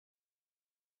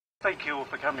Thank you all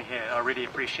for coming here. I really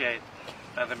appreciate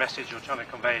the message you're trying to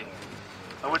convey.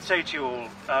 I would say to you all,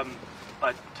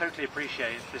 I totally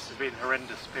appreciate this has been a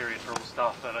horrendous period for all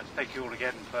staff, and I thank you all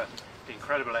again for the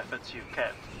incredible efforts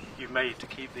you've made to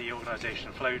keep the organisation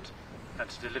afloat and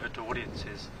to deliver to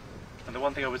audiences. And the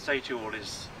one thing I would say to you all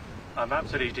is I'm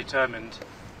absolutely determined.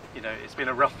 You know, it's been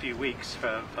a rough few weeks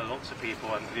for lots of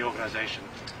people and the organisation.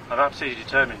 I'm absolutely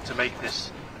determined to make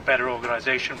this a better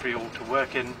organisation for you all to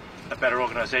work in, a better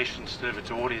organisation to deliver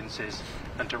to audiences,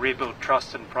 and to rebuild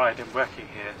trust and pride in working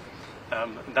here.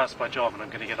 And that's my job, and I'm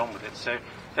going to get on with it. So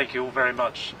thank you all very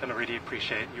much, and I really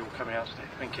appreciate you all coming out today.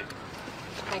 Thank you.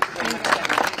 Thank you very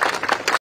much.